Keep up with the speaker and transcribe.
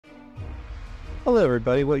Hello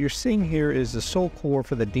everybody, what you're seeing here is the soul core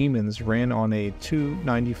for the demons ran on a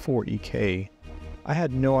 294 EK. I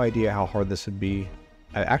had no idea how hard this would be.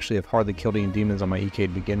 I actually have hardly killed any demons on my EK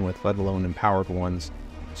to begin with, let alone empowered ones.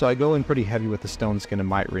 So I go in pretty heavy with the stone skin and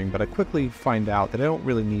might ring, but I quickly find out that I don't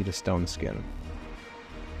really need a stone skin.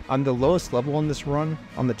 I'm the lowest level on this run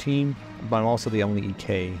on the team, but I'm also the only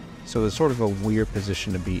EK, so it's sort of a weird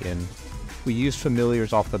position to be in. We use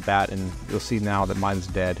familiars off the bat, and you'll see now that mine's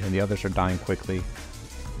dead and the others are dying quickly.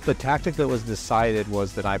 The tactic that was decided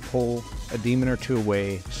was that I pull a demon or two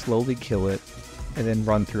away, slowly kill it, and then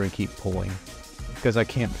run through and keep pulling, because I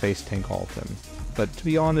can't face tank all of them. But to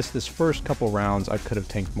be honest, this first couple rounds I could have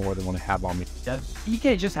tanked more than what I have on me. Yeah,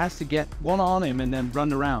 EK just has to get one on him and then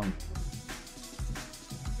run around.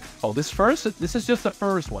 Oh, this is just the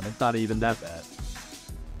first one. It's not even that bad.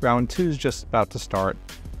 Round 2 is just about to start,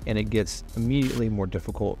 and it gets immediately more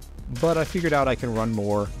difficult, but I figured out I can run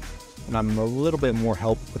more, and I'm a little bit more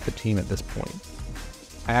help with the team at this point.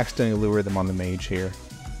 I accidentally lured them on the mage here,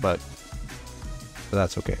 but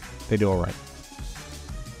that's okay. They do alright.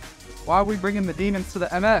 Why are we bringing the demons to the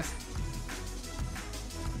MS?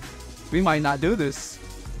 We might not do this.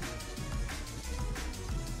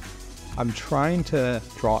 I'm trying to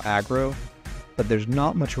draw aggro, but there's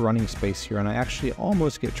not much running space here, and I actually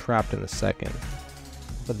almost get trapped in a second,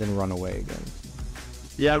 but then run away again.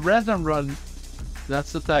 Yeah, rather than run,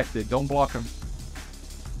 that's the tactic. Don't block him.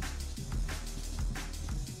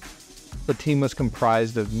 The team was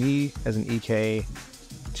comprised of me as an EK,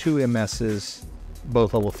 2 MSs,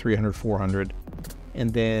 both level 300, 400,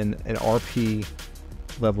 and then an RP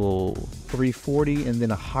level 340, and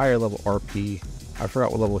then a higher level RP. I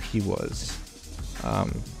forgot what level he was.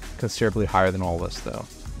 Considerably higher than all of us, though.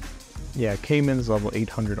 Yeah, Cayman's level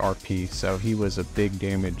 800 RP, so he was a big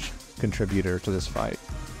damage contributor to this fight.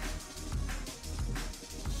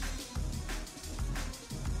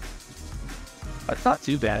 It's not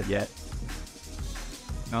too bad yet.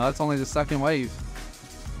 No, that's only the second wave.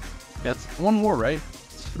 That's one more, right?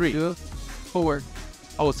 It's 3. 2, 4.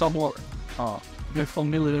 Oh, it's one more. Oh, you're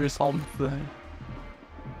familiar with something.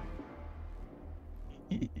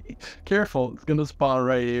 Careful, it's gonna spawn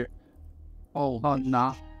right here. Oh,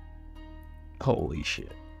 nah. Holy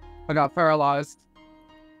shit. I got paralyzed.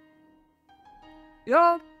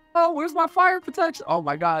 Yo, oh, where's my fire protection? Oh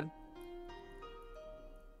my god.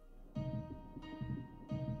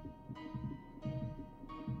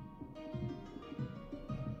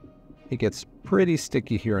 It gets pretty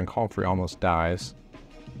sticky here, and Comfrey almost dies.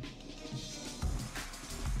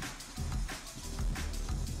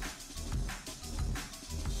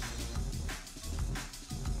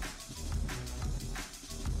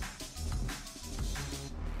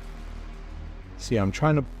 See, I'm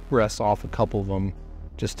trying to press off a couple of them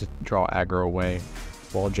just to draw aggro away,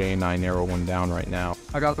 while Jay and I narrow one down right now.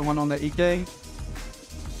 I got the one on the EK.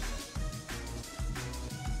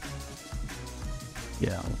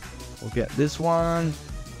 Yeah, we'll get this one.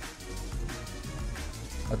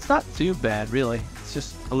 It's not too bad, really. It's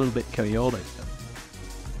just a little bit chaotic.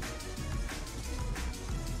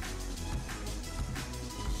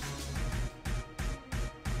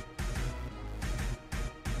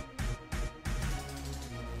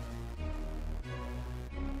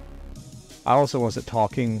 I also wasn't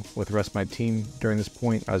talking with the rest of my team during this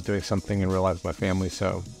point. I was doing something in real life with my family,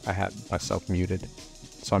 so I had myself muted.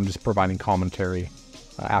 So I'm just providing commentary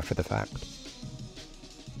after the fact.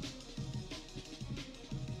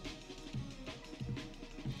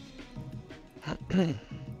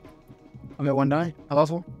 I'm at 1 die. I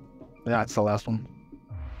lost one. Yeah, it's the last one.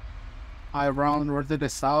 I round or to the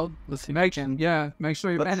south. Let's see. Make sure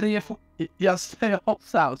you. Let's see if... Yeah, stay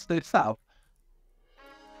south, stay south.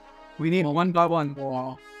 We need 1 by 1.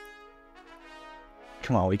 Wow.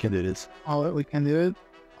 Come on, we can do this. Oh, we can do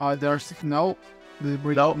it. There's no.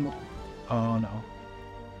 No. Oh no.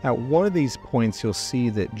 At one of these points, you'll see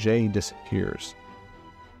that Jay disappears.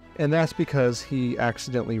 And that's because he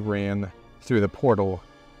accidentally ran through the portal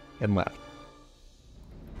and left.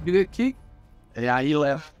 You get kicked? Yeah, he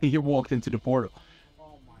left. He walked into the portal.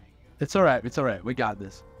 Oh my god. It's alright, it's alright. We got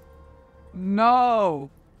this. No.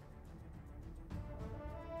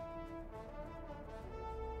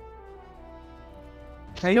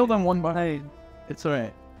 Kill them one by. It's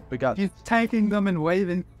alright. We got He's tanking them and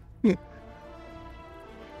waving.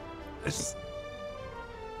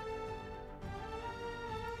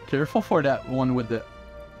 Careful for that one with the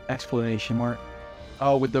exclamation mark.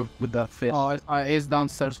 Oh, with the fist. Oh, it's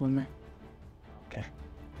downstairs with me. Okay.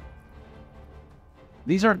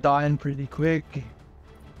 These are dying pretty quick.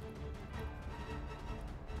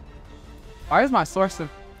 Why is my Sorcer?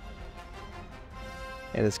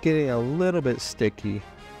 and it's getting a little bit sticky.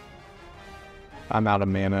 I'm out of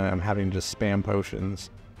mana. I'm having to just spam potions,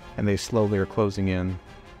 and they slowly are closing in.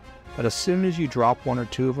 But as soon as you drop 1 or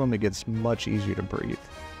 2 of them, it gets much easier to breathe.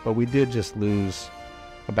 But we did just lose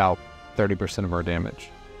about 30% of our damage.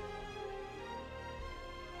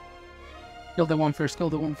 Kill the one first. Kill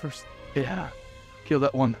the one first. Yeah. Kill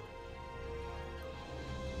that one.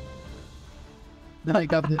 Then I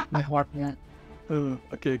got my heart one.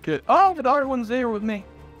 Okay, good. Oh, the other one's there with me.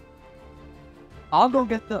 I'll go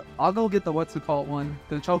get the what's it called one,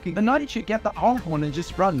 the choking. The knight should get the heart one and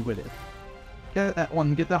just run with it. Get that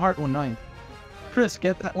one. Get the heart one, knight. Chris,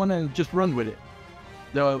 get that one and just run with it.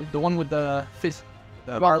 The one with the fist.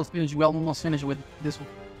 Well, almost finished. We almost finished with this one.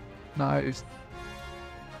 Nice.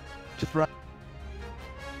 Just run.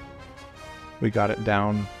 We got it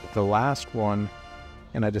down the last one,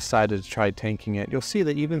 and I decided to try tanking it. You'll see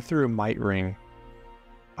that even through Might Ring,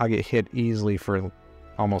 I get hit easily for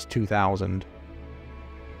almost 2,000.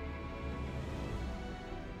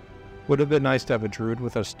 Would have been nice to have a druid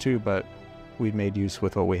with us too, but we made use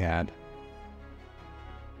with what we had.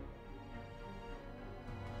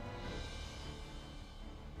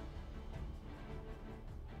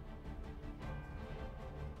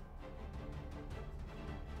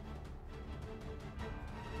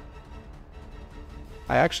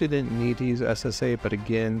 I actually didn't need to use SSA, but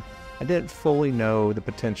again, I didn't fully know the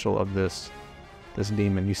potential of this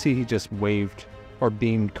demon. You see he just waved or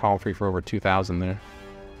beamed Comfrey for over 2,000 there.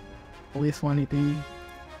 At least 20p.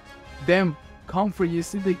 Damn, Comfrey, you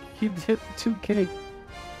see they keep hit 2k.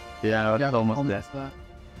 Yeah, Yeah, almost that.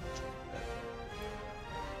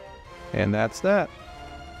 And that's that.